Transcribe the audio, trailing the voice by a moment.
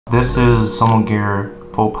This is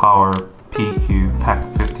SOMOGEAR full power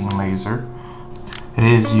PEQ15 laser. It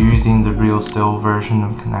is using the real steel version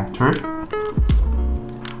of connector.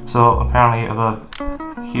 So apparently above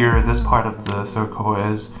here, this part of the circle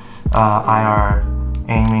is IR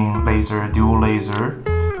aiming laser, dual laser,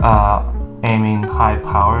 aiming high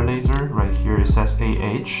power laser. Right here it says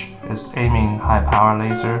AH, it's aiming high power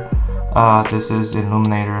laser. This is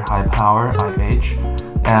illuminator high power, IH,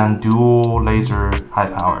 and dual laser high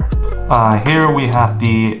power. Here we have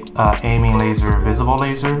the aiming laser visible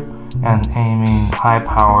laser and aiming high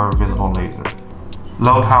power visible laser.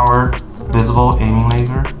 Low power visible aiming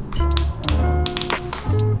laser.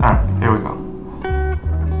 Alright, here we go.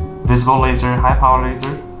 Visible laser, high power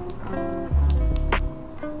laser.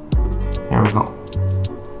 Here we go.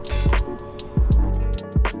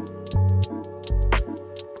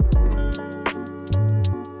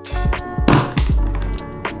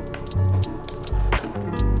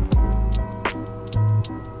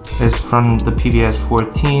 It's from the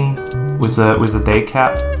PEQ15 with a day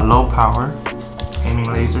cap. Low power aiming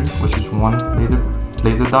laser, which is one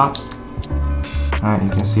laser dot. You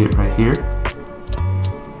can see it right here.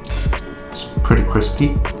 It's pretty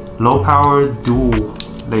crispy. Low power dual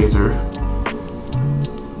laser.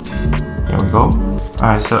 There we go.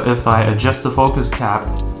 Alright, so if I adjust the focus cap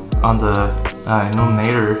on the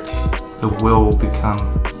illuminator, it will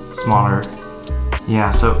become smaller.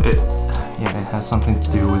 Yeah, so it has something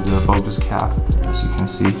to do with the focus cap. As you can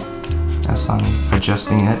see, as I'm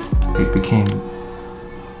adjusting it, it became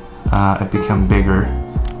bigger.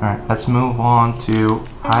 Alright, let's move on to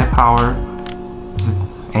high power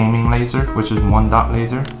aiming laser, which is one dot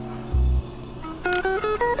laser.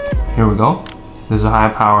 Here we go. This is a high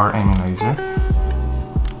power aiming laser.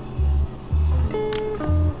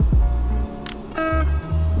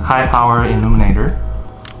 High power illuminator.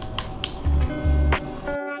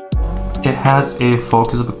 It has a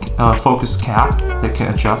focus cap that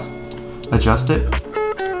can adjust it,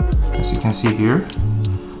 as you can see here,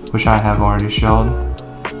 which I have already shown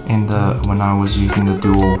in when I was using the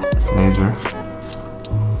dual laser.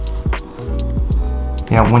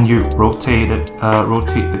 Yeah, when you rotate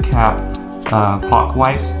the cap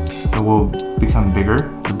clockwise, it will become bigger.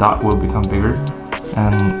 The dot will become bigger,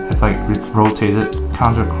 and if I rotate it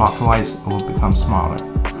counterclockwise, it will become smaller.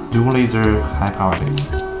 Dual laser, high power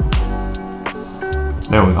laser.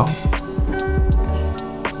 There we go.